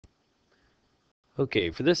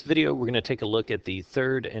Okay, for this video, we're going to take a look at the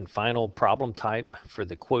third and final problem type for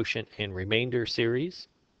the quotient and remainder series.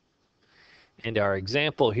 And our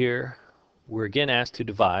example here, we're again asked to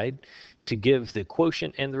divide to give the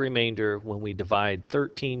quotient and the remainder when we divide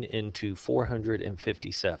 13 into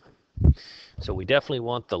 457. So we definitely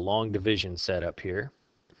want the long division set up here.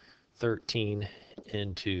 13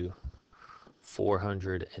 into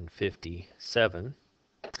 457.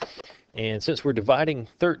 And since we're dividing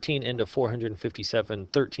 13 into 457,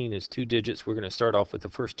 13 is 2 digits. We're going to start off with the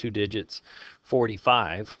first 2 digits,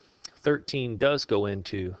 45. 13 does go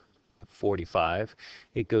into 45.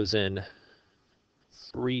 It goes in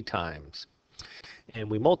 3 times. And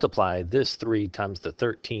we multiply this 3 times the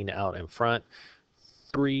 13 out in front.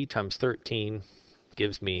 3 times 13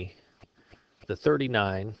 gives me the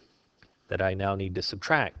 39 that I now need to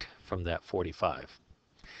subtract from that 45.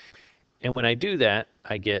 And when I do that,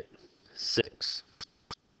 I get 6.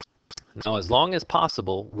 Now, as long as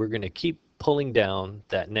possible, we're going to keep pulling down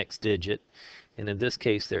that next digit. And in this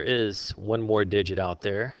case, there is one more digit out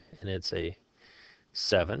there, and it's a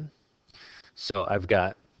 7. So I've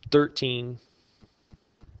got 13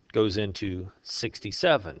 goes into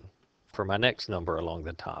 67 for my next number along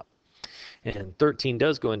the top. And 13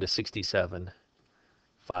 does go into 67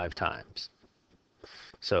 5 times.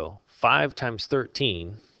 So 5 times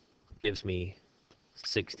 13 gives me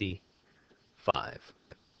 65.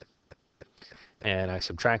 And I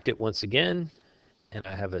subtract it once again, and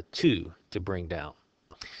I have a 2 to bring down.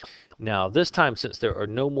 Now this time, since there are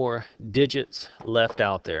no more digits left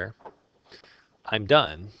out there, I'm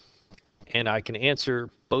done, and I can answer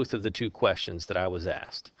both of the 2 questions that I was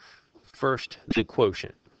asked. First, the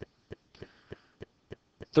quotient.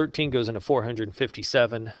 13 goes into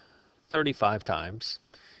 457 35 times.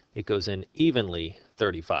 It goes in evenly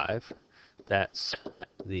 35. That's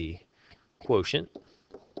the quotient.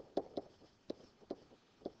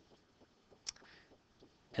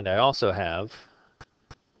 And I also have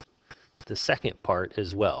the second part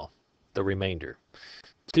as well, the remainder.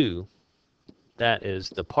 2, that is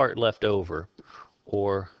the part left over,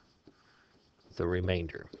 or the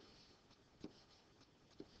remainder.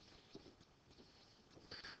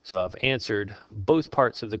 So I've answered both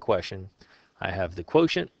parts of the question. I have the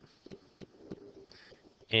quotient,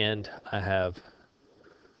 and I have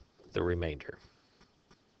the remainder.